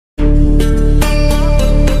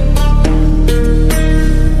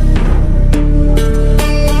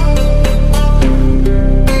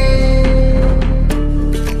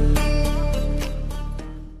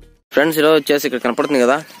Friends ఈరోజు వచ్చేసి ఇక్కడ కనపడుతుంది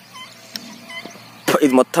కదా,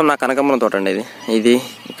 ఇది మొత్తం నా కనకాంబరం తోట అండి. ఇది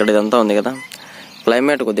ఇక్కడ ఇదంతా ఉంది కదా,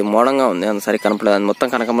 క్లైమేట్ కొద్దిగా మోడంగా ఉంది, అంత సరిగ్గా కనపడలేదు. అది మొత్తం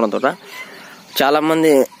కనకాంబరం తోట. చాలా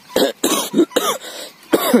మంది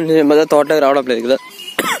మధ్య తోటలోకి రావడం లేదు కదా,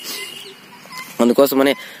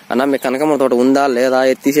 అందుకోసమని అన్న మీ కనకాంబరం తోట ఉందా లేదా,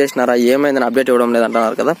 తీసేసినారా, ఏమైందని అప్డేట్ ఇవ్వడం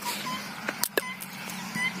లేదంటున్నారు కదా.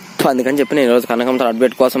 అందుకని చెప్పి నేను ఈరోజు కనకాంబరం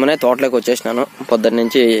అప్డేట్ కోసమనే తోటలోకి వచ్చేసినాను. పొద్దున్న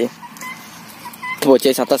నుంచి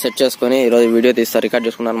వచ్చేసి అంతా సెట్ చేసుకుని ఈరోజు వీడియో రికార్డ్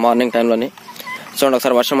చేసుకున్నాను మార్నింగ్ టైంలోని. చూడండి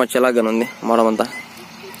ఒకసారి వర్షం వచ్చేలాగానే ఉంది, మోడమంతా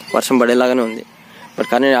వర్షం పడేలాగానే ఉంది. బట్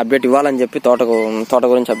కానీ నేను అప్డేట్ ఇవ్వాలని చెప్పి తోట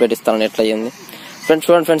గురించి అప్డేట్ ఇస్తాను ఎట్లా అయ్యింది. ఫ్రెండ్స్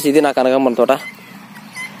చూడండి ఫ్రెండ్స్, ఇది నా కనకాంబరం తోట.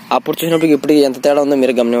 అప్పుడు చూసినప్పటికి ఇప్పటికి ఎంత తేడా ఉందో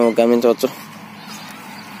మీరు గమనించవచ్చు.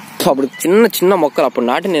 అప్పుడు చిన్న మొక్కలు అప్పుడు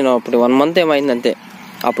నాటి నేను అప్పుడు 1 month ఏమైంది అంతే.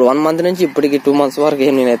 అప్పుడు 1 month నుంచి ఇప్పటికి 2 months వరకు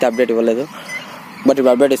ఏం నేనైతే అప్డేట్ ఇవ్వలేదు. బట్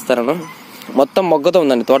ఇప్పుడు అప్డేట్ ఇస్తాను. మొత్తం మొగ్గతో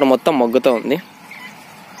ఉందండి తోట, మొత్తం మొగ్గతో ఉంది,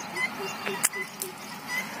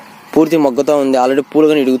 పూర్తి మొగ్గతో ఉంది. ఆల్రెడీ పూలు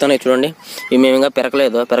కానీ ఇడుగుతున్నాయి చూడండి. ఇవి మేము ఇంకా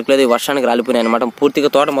పెరకలేదు, వర్షానికి రాలిపోయినాయి అనమాట. పూర్తిగా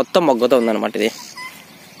తోట మొత్తం మొగ్గతో ఉందన్నమాట. ఇది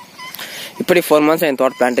ఇప్పటికి 4 months అయిన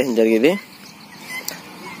తోట ప్లాంటేషన్ జరిగింది.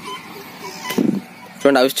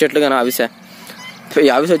 చూడండి అవిసె చెట్లు కానీ ఈ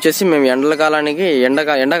అవిసె వచ్చేసి మేము ఎండాకాలానికి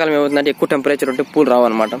ఎండాకాలం ఏమవుతుందంటే ఎక్కువ టెంపరేచర్ ఉంటే పూలు రావు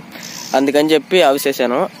అనమాట. అందుకని చెప్పి అవిసె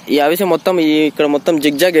వేసాను. ఈ అవిసె మొత్తం ఇక్కడ మొత్తం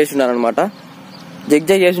జిగ్జాగ్ వేసి ఉన్నాను అనమాట.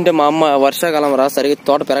 జిగ్జాగ్ వేసి ఉంటే మా అమ్మ వర్షాకాలం సరిగ్గా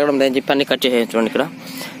తోట పెరగడం లేదని చెప్పి అన్ని కట్ చేసేసి చూడండి. ఇక్కడ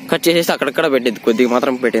కట్ చేసేసి అక్కడక్కడ పెట్టింది, కొద్దిగా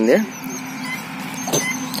మాత్రం పెట్టింది.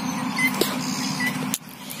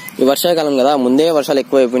 ఈ వర్షాకాలం కదా, ముందే వర్షాలు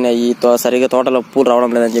ఎక్కువ అయిపోయినాయి, సరిగ్గా తోటలో పూలు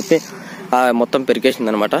రావడం లేదని చెప్పి మొత్తం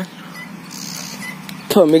పెరికేసింది అనమాట.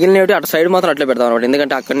 మిగిలినవి అటు సైడ్ మాత్రం అట్లే పెడతాం అనమాట.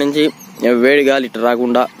 ఎందుకంటే అక్కడి నుంచి వేడి గాలి ఇటు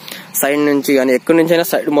రాకుండా సైడ్ నుంచి కానీ ఎక్కడి నుంచి అయినా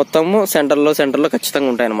సైడ్ మొత్తము సెంటర్లో ఖచ్చితంగా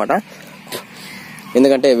ఉంటాయన్నమాట.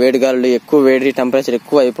 ఎందుకంటే వేడి గాలులు ఎక్కువ, వేడి టెంపరేచర్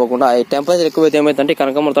ఎక్కువ అయిపోకుండా, ఆ టెంపరేచర్ ఎక్కువ అయితే ఏమైందంటే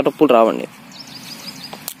కనకాంబరం తోట పూలు రావండి.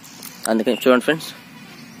 అందుకని చూడండి ఫ్రెండ్స్,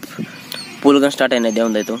 పూలు కానీ స్టార్ట్ అయినాయి.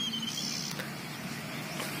 దేవుంది అయితే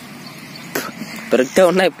పెరుగుతూ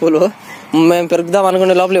ఉన్నాయి పూలు. మేము పెరుగుదాం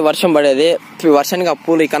అనుకునే లోపల వర్షం పడేది. వర్షానికి ఆ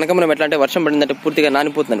పూలు, ఈ కనకాంబరం ఎట్లా అంటే వర్షం పడిందంటే పూర్తిగా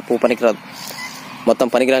నానిపోతుందండి. పువ్వు పనికిరాదు, మొత్తం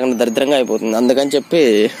పనికిరాకుండా దరిద్రంగా అయిపోతుంది. అందుకని చెప్పి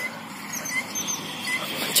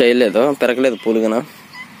చేయలేదు, పెరగలేదు పూలు కన్నా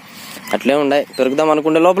అట్లే ఉన్నాయి. పెరుగుదాం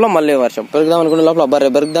అనుకునే లోపల మళ్ళీ వర్షం,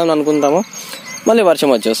 పెరుగుదాం అనుకుంటాము మళ్ళీ వర్షం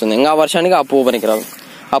వచ్చేస్తుంది. ఇంకా ఆ వర్షానికి ఆ పువ్వు పనికిరాదు,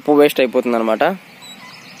 ఆ పువ్వు వేస్ట్ అయిపోతుంది అనమాట.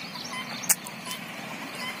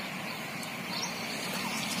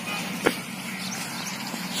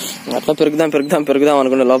 అట్లా పెరుగుదాం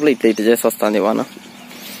అనుకునే లోపల ఇట్లా చేసి వస్తుంది వాన.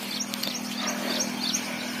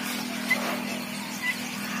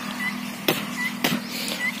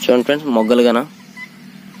 చూడండి ఫ్రెండ్స్, మొగ్గలు గాన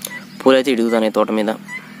పూలైతే ఇడుగుతాయి తోట మీద.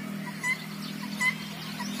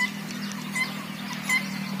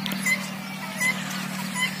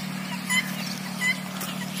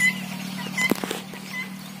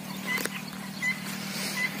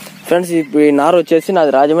 ఫ్రెండ్స్ ఇప్పుడు ఈ నారు వచ్చేసి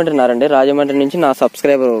నాది రాజమండ్రి నారండి. రాజమండ్రి నుంచి నా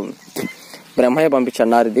సబ్స్క్రైబర్ బ్రహ్మయ్య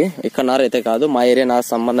పంపించాడు నారు. ఇది ఇక్కడ నారు అయితే కాదు, మా ఏరియా నారు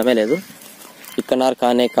సంబంధమే లేదు, ఇక్కడ నారు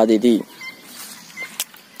కానే కాదు, ఇది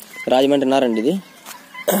రాజమండ్రి నారండి. ఇది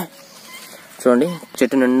చూడండి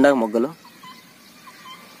చెట్టు నిండా మొగ్గలు,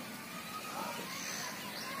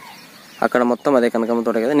 అక్కడ మొత్తం అదే కనకాంబరం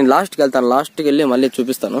తోట కదా. నేను లాస్ట్కి వెళ్తాను, లాస్ట్కి వెళ్ళి మళ్ళీ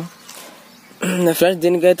చూపిస్తాను. ఫ్రెండ్స్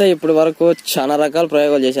దీనికైతే ఇప్పటి వరకు చాలా రకాల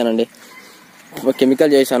ప్రయోగాలు చేశానండి.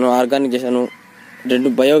 కెమికల్ చేశాను, ఆర్గానిక్ చేశాను, 2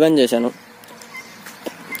 బయోగాన్ చేశాను,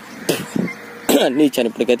 అన్నీ ఇచ్చాను.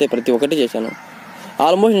 ఇప్పటికైతే ప్రతి ఒక్కటి చేశాను.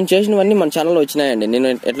 ఆల్మోస్ట్ నేను చేసినవన్నీ మన ఛానల్లో వచ్చినాయండి. నేను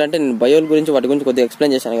ఎట్లా అంటే నేను బయోల గురించి వాటి గురించి కొద్దిగా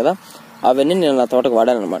ఎక్స్ప్లెయిన్ చేశాను కదా, అవన్నీ నేను నా తోటకు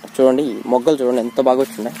వాడాను అనమాట. చూడండి మొగ్గలు చూడండి ఎంత బాగా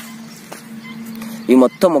వచ్చినాయి. ఈ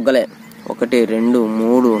మొత్తం మొగ్గలే 1 2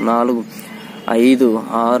 3 4 5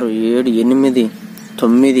 6 7 8 9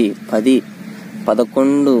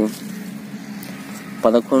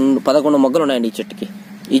 10 11 మొగ్గలు ఉన్నాయండి ఈ చెట్టుకి.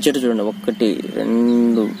 ఈ చెట్టు చూడండి 1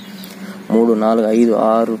 2 3 4 5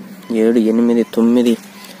 6 7 8 9,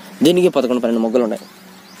 దీనికి 11 12 మొగ్గలు ఉన్నాయి.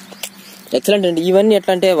 ఎక్సలెంట్ అండి. ఇవన్నీ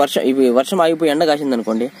ఎట్లా అంటే వర్షం ఆగిపోయి ఎండ కాసింది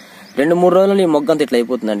అనుకోండి, 2-3 రోజులు ఈ మొగ్గ అంతా ఇట్లా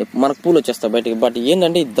అయిపోతుందండి, మనకు పూలు వచ్చేస్తాయి బయటికి. బట్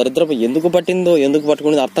ఏంటంటే ఈ దరిద్రపు ఎందుకు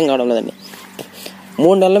పట్టుకునేది అర్థం కావడం లేదండి.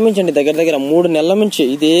 3 నెలల నుంచి అండి, దగ్గర 3 నెలల నుంచి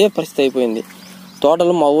ఇదే పరిస్థితి అయిపోయింది.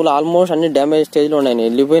 తోటలు మా ఊళ్ళో ఆల్మోస్ట్ అన్ని డ్యామేజ్ స్టేజ్లో ఉన్నాయి,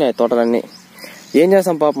 వెళ్ళిపోయినాయి తోటలన్నీ. ఏం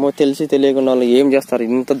చేస్తాం పాపం, తెలియకుండా వాళ్ళు ఏం చేస్తారు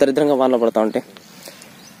ఇంత దరిద్రంగా వానలు పడతా ఉంటే.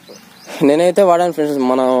 నేనైతే వాడాను ఫ్రెండ్స్,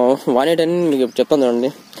 మన వానేటని మీకు చెప్తాను చూడండి.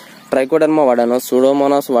 ట్రైకోడర్మా వాడాను,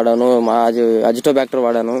 సూడోమోనాస్ వాడాను, అజిటోబ్యాక్టర్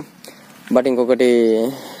వాడాను, బట్ ఇంకొకటి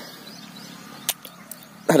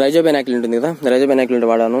రైజోబెనాక్లిన్ ఉంటుంది కదా, రైజోబెనాక్లిన్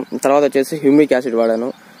వాడాను. తర్వాత వచ్చేసి హ్యూమిక్ యాసిడ్ వాడాను,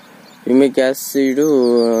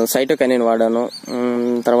 సైటోకైనిన్ వాడాను.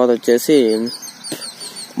 తర్వాత వచ్చేసి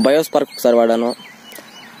బయోస్పార్క్ ఒకసారి వాడాను.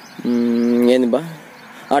 ఏంది బా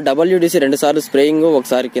WDC 2 సార్లు స్ప్రేయింగ్,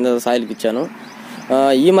 ఒకసారి కింద సాయిల్కి ఇచ్చాను.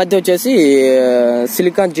 ఈ మధ్య వచ్చేసి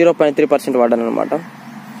సిలికాన్ 0.3% వాడాను అనమాట.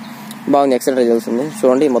 బాగుంది, ఎక్సలెంట్ రిజల్ట్స్ ఉంది.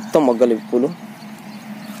 చూడండి మొత్తం మొగ్గలు పూలు.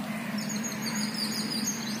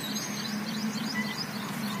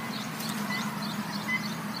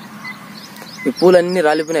 ఈ పూలన్నీ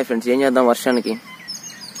రాలిపోయినాయి ఫ్రెండ్స్. ఏం చేద్దాం,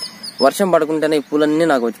 వర్షం పడుకుంటేనే ఈ పూలన్నీ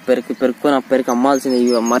నాకు పెరికి అమ్మాల్సింది,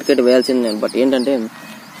 మార్కెట్ వేయాల్సింది నేను. బట్ ఏంటంటే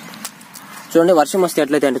చూడండి వర్షం వస్తే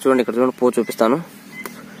ఎట్లయితే అంటే చూడండి, ఇక్కడ చూడండి పువ్వు చూపిస్తాను.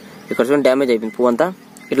 ఇక్కడ చూడండి డ్యామేజ్ అయిపోయింది పువ్వు అంతా.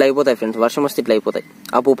 ఇట్లా అయిపోతాయి ఫ్రెండ్స్, వర్షం వస్తే ఇట్లా అయిపోతాయి.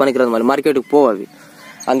 ఆ పువ్వు పనికిరాదు, మళ్ళీ మార్కెట్కి పోవు అవి.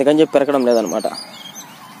 అందుకని చెప్పి పెరగడం లేదనమాట.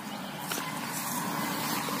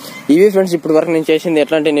 ఇవి ఫ్రెండ్స్ ఇప్పుడు వరకు నేను చేసింది.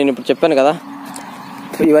 ఎట్లా అంటే నేను ఇప్పుడు చెప్పాను కదా,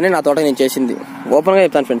 ఇవన్నీ నా తోట నేను చేసింది. ఓపెన్గా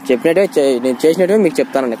చెప్తాను ఫ్రెండ్స్, నేను చేసినట్టువే మీకు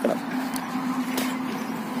చెప్తానండి ఇక్కడ.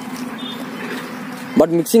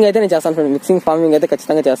 బట్ మిక్సింగ్ అయితే నేను చేస్తాను ఫ్రెండ్స్. మిక్సింగ్ ఫార్మింగ్ అయితే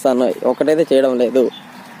ఖచ్చితంగా చేస్తాను. ఒకటైతే చేయడం లేదు,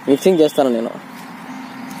 మిక్సింగ్ చేస్తాను నేను.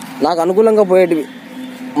 నాకు అనుకూలంగా పోయేటివి,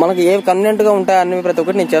 మనకి ఏ కన్వీనియంట్గా ఉంటాయి అన్ని ప్రతి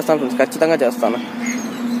ఒక్కటి నేను చేస్తాను ఫ్రెండ్స్, ఖచ్చితంగా చేస్తాను.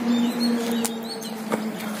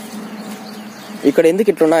 ఇక్కడ ఎందుకు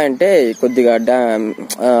ఇట్లున్నాయంటే కొద్దిగా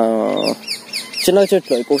చిన్న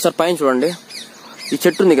చెట్లు. ఒకసారి పైన చూడండి, ఈ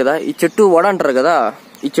చెట్టు ఉంది కదా, ఈ చెట్టు వడ అంటారు కదా,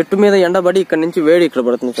 ఈ చెట్టు మీద ఎండబడి ఇక్కడ నుంచి వేడి ఇక్కడ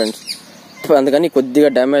పడుతుంది ఫ్రెండ్స్. అందుకని కొద్దిగా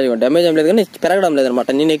డ్యామేజ్ ఏం లేదు, కానీ పెరగడం లేదనమాట.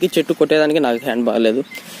 నేను ఎక్కి చెట్టు కొట్టేదానికి నాకు హ్యాండ్ బాగాలేదు.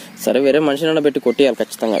 సరే వేరే మనిషిని పెట్టి కొట్టేయాలి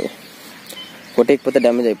ఖచ్చితంగా. అవి కొట్టేయకపోతే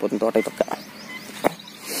డ్యామేజ్ అయిపోతుంది తోట పక్క.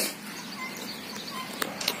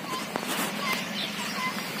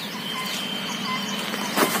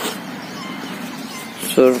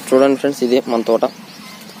 చూడండి ఫ్రెండ్స్, ఇది మన తోట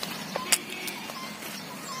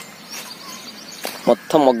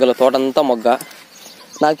మొత్తం మొగ్గలు. తోట అంతా మొగ్గ.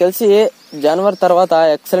 నాకు తెలిసి జనవరి తర్వాత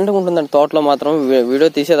ఎక్సలెంట్గా ఉంటుందండి తోటలో మాత్రం వీడియో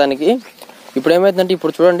తీసేదానికి. ఇప్పుడు ఏమైందంటే,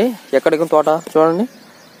 ఇప్పుడు చూడండి ఎక్కడికి తోట చూడండి,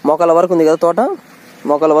 మోకాల వరకు ఉంది కదా తోట,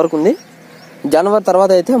 మోకాల వరకు ఉంది. జనవరి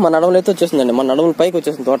తర్వాత అయితే మన నడవలు అయితే వచ్చేసిందండి, మన నడవల పైకి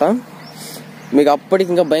వచ్చేసింది తోట. మీకు అప్పటికి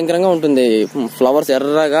ఇంకా భయంకరంగా ఉంటుంది. ఫ్లవర్స్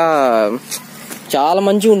ఎర్రగా చాలా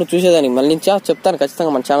మంచిగా ఉంటుంది చూసేదానికి. మళ్ళీ నుంచి చెప్తాను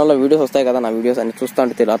ఖచ్చితంగా, మన ఛానల్లో వీడియోస్ వస్తాయి కదా, నా వీడియోస్ అన్ని చూస్తూ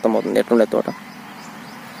ఉంటే అర్థమవుతుంది ఎట్లుండే తోట.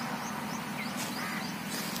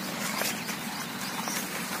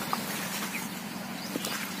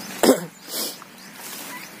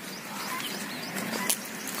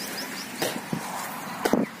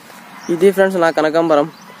 ఇది ఫ్రెండ్స్ నా కనకాంబరం.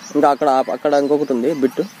 ఇంకా అక్కడ ఇంకొకటి ఉంది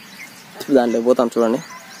బిట్టు, దాంట్లో పోతాం చూడండి.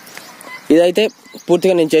 ఇదైతే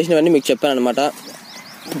పూర్తిగా నేను చేసినవన్నీ మీకు చెప్పాను అనమాట.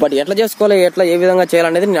 బట్ ఎట్లా చేసుకోవాలి, ఏ విధంగా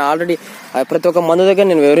చేయాలనేది నేను ఆల్రెడీ ప్రతి ఒక్క మందు దగ్గర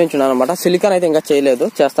నేను వివరించున్నాను అనమాట. సిలికాన్ అయితే ఇంకా చేయలేదు,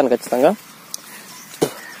 చేస్తాను ఖచ్చితంగా.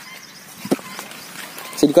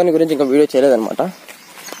 సిలికాన్ గురించి ఇంకా వీడియో చేయలేదన్నమాట.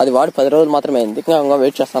 అది వాడి 10 రోజులు మాత్రమే అయింది. ఇంకా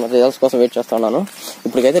వెయిట్ చేస్తాను, రిజల్ట్స్ కోసం వెయిట్ చేస్తా ఉన్నాను.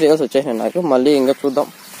 ఇప్పటికైతే రిజల్ట్స్ వచ్చేసినాయి నాకు. మళ్ళీ ఇంకా చూద్దాం.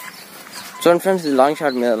 చూడండి ఫ్రెండ్స్,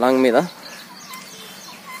 లాంగ్ మీద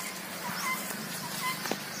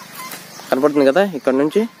కనపడుతుంది కదా, ఇక్కడ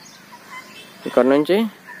నుంచి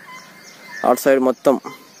అవుట్ సైడ్ మొత్తం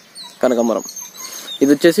కనకాంబరం. ఇది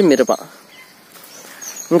వచ్చేసి మిరప.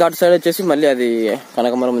 ఇంకా అటు సైడ్ వచ్చేసి మళ్ళీ అది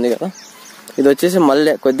కనకాంబరం ఉంది కదా, ఇది వచ్చేసి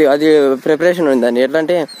మళ్ళీ కొద్దిగా అది ప్రిపరేషన్ ఉందండి. ఎట్లా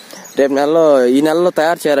అంటే రేపు ఈ నెలలో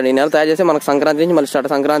తయారు చేయాలండి. ఈ నెల తయారు చేస్తే మనకు సంక్రాంతి నుంచి మళ్ళీ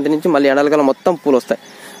సంక్రాంతి నుంచి మళ్ళీ ఎండలకల్లా మొత్తం పూలు వస్తాయి.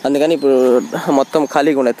 అందుకని ఇప్పుడు మొత్తం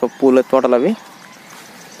ఖాళీగా ఉన్నాయి పూల తోటలు అవి.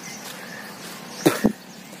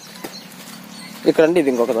 ఇక్కడండి ఇది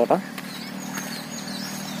ఇంకొక తోట.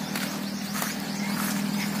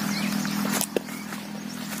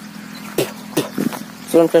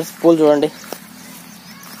 చూడండి ఫ్రెండ్స్, పూలు చూడండి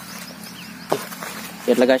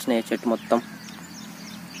ఎట్లా కాసినాయి చెట్టు మొత్తం.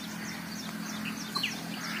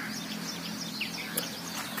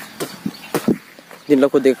 దీంట్లో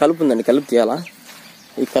కొద్దిగా కలుపు ఉందండి, కలుపు తీయాలా.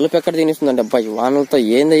 ఈ కలుపు ఎక్కడ తినిస్తుందండి అబ్బాయి, వానలతో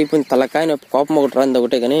ఏంది అయిపోయింది, తలకాయ నొప్పి. కోపం ఒకటి రాంది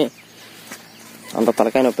ఒకటే, కానీ అంత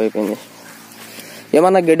తలకాయ నొప్పి అయిపోయింది.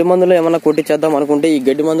 ఏమన్నా గడ్డి మందులు ఏమన్నా కొట్టించేద్దాం అనుకుంటే, ఈ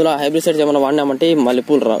గడ్డి మందులు హైబ్రిసైడ్స్ ఏమన్నా వాడినామంటే మళ్ళీ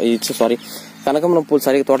పూలు కనకాంబరం పూలు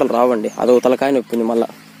సరిగ్గా తోటలు రావండి. అదో తలకాయ నొప్పింది మళ్ళీ.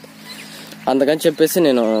 అందుకని చెప్పేసి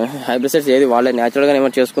నేను హైబ్రిసైడ్స్ ఏది వాడలేదు, న్యాచురల్గా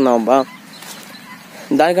ఏమైనా చేసుకుందాం అబ్బా.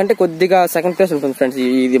 దానికంటే కొద్దిగా సెకండ్ ప్లేస్ ఉంటుంది ఫ్రెండ్స్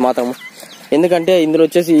ఇది మాత్రం. ఎందుకంటే ఇందులో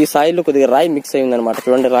వచ్చేసి ఈ సాయిల్లో కొద్దిగా రాయి మిక్స్ అయ్యింది అనమాట.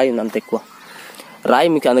 చూడండి రాయి ఉంది అంత ఎక్కువ రాయి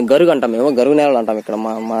మిక్స్. అందుకు గరుగు అంటాం మేము, గరుగు నేలలు అంటాం ఇక్కడ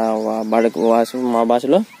మా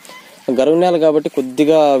భాషలో గరుగు నేల. కాబట్టి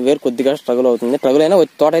కొద్దిగా కొద్దిగా స్ట్రగుల్ అవుతుంది. స్ట్రగుల్ అయినా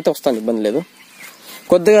తోట అయితే వస్తుంది, ఇబ్బంది లేదు.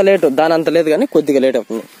 కొద్దిగా లేటు, దాని అంత లేదు కానీ కొద్దిగా లేట్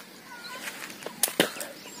అవుతుంది.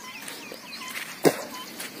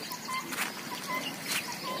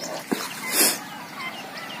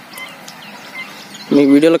 మీ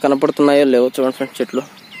వీడియోలో కనపడుతున్నాయో లేవో చూడండి ఫ్రెండ్స్ చెట్లు.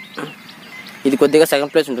 ఇది కొద్దిగా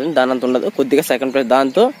సెకండ్ ప్లేస్ ఉంటుంది, దాని అంత ఉండదు. కొద్దిగా సెకండ్ ప్లేస్,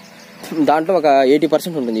 దాంట్లో ఒక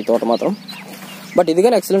 80% ఉంటుంది ఈ తోట మాత్రం. బట్ ఇది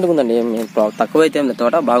కానీ ఎక్సలెంట్గా ఉందండి, తక్కువైతే ఏం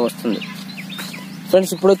తోట బాగా వస్తుంది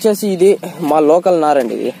ఫ్రెండ్స్. ఇప్పుడు వచ్చేసి ఇది మా లోకల్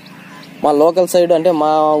నారండి, ఇది మా లోకల్ సైడ్ అంటే మా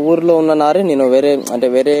ఊర్లో ఉన్న నారే నేను వేరే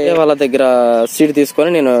వాళ్ళ దగ్గర సీడ్ తీసుకొని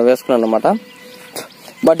నేను వేసుకున్నాను అనమాట.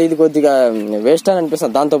 బట్ ఇది కొద్దిగా వేస్ట్ అని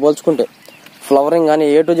అనిపిస్తుంది దాంతో పోల్చుకుంటే. ఫ్లవరింగ్ కానీ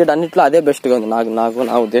A to Z అన్నిట్లో అదే బెస్ట్గా ఉంది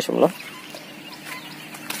నా ఉద్దేశంలో.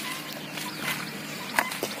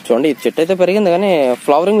 చూడండి ఈ చెట్టు అయితే పెరిగింది కానీ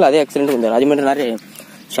ఫ్లవరింగ్లో అదే ఎక్సలెంట్గా ఉంది. రాజమండ్రి నారే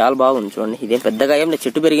చాలా బాగుంది చూడండి. ఇదేం పెద్దగా ఏం లేదు,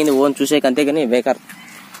 చెట్టు పెరిగింది ఓన్ చూసేకి అంతే కానీ బేకార్.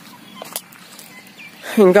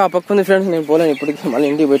 ఇంకా ఆ పక్క ఉంది ఫ్రెండ్స్, నేను పోలేను ఇప్పటికి, మళ్ళీ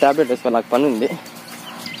ఇంటికి పోయి టాబ్లెట్ వేసుకోవాలి, నాకు పని ఉంది.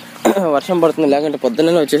 వర్షం పడుతుంది, లేకుంటే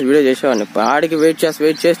పొద్దున్నే వచ్చేసి వీడియో చేసేవాడిని. ఆడికి వెయిట్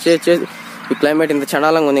చేసి ఈ క్లైమేట్ ఇంత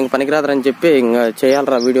చండాలంగా ఉంది, ఇంక పనికిరాదని చెప్పి ఇంకా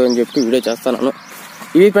చేయాలరా వీడియో అని చెప్పి వీడియో చేస్తాను.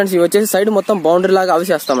 ఇవి ఫ్రెండ్స్, ఇవి వచ్చేసి సైడ్ మొత్తం బౌండరీ లాగా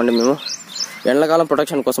అవిసేస్తామండి మేము, ఎండాకాలం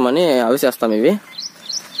ప్రొటెక్షన్ కోసం అని అవిసేస్తాం ఇవి.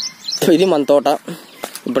 ఇది మన తోట.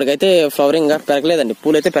 ఇప్పటికైతే ఫ్లవరింగ్ పెరగలేదండి,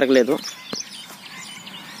 పూలు అయితే పెరగలేదు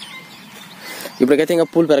ఇప్పటికైతే, ఇంకా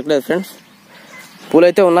పూలు పెరగలేదు ఫ్రెండ్స్. పూలు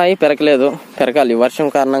అయితే ఉన్నాయి, పెరగాలి. వర్షం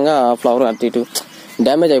కారణంగా ఫ్లవర్ అటు ఇటు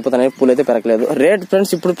డ్యామేజ్ అయిపోతున్నాయి, పూలు అయితే పెరగలేదు. రేట్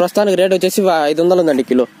ఫ్రెండ్స్ ఇప్పుడు ప్రస్తుతానికి రేట్ వచ్చేసి 500 ఉందండి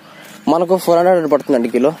కిలో, మనకు 400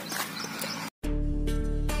 పడుతుందండి kilo.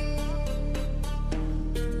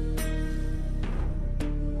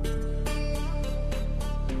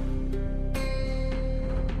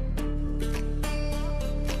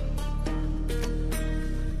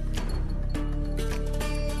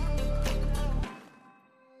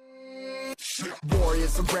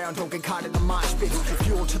 Warriors around, don't get caught in the mosh pit.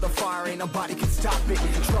 Fuel to the fire, ain't nobody can stop it.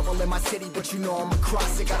 Trouble in my city, but you know I'm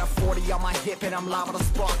across it. Got a 40 on my hip and I'm liable to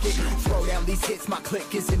spark it. Throw down these hits, my click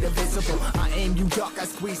is indivisible. I aim, you duck, I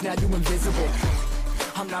squeeze, now you invisible.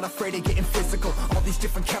 I'm not afraid of getting physical. All these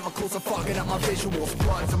different chemicals are fogging up my visuals.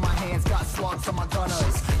 Bloods on my hands, got slugs on my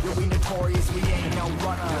gunners. Yo, we notorious, we ain't no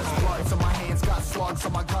runners. Bloods on my hands, got slugs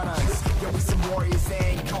on my gunners. Yo, we some warriors, they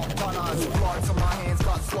ain't called gunners. Bloods on my hands,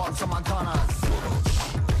 got slugs on my gunners.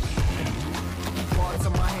 Bloods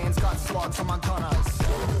on my hands, got slugs on my gunners.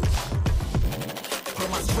 Put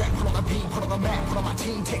on my strap, put on the beat, put on the map, put on my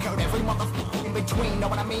team, take out every motherfucker in between. Know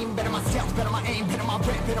what I mean? Better myself, better my aim, better my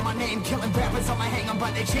rap, better my name. Killing rappers on my hang, I'm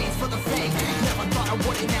by their chains for the fame. Never thought I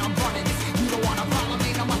would it, now I'm running.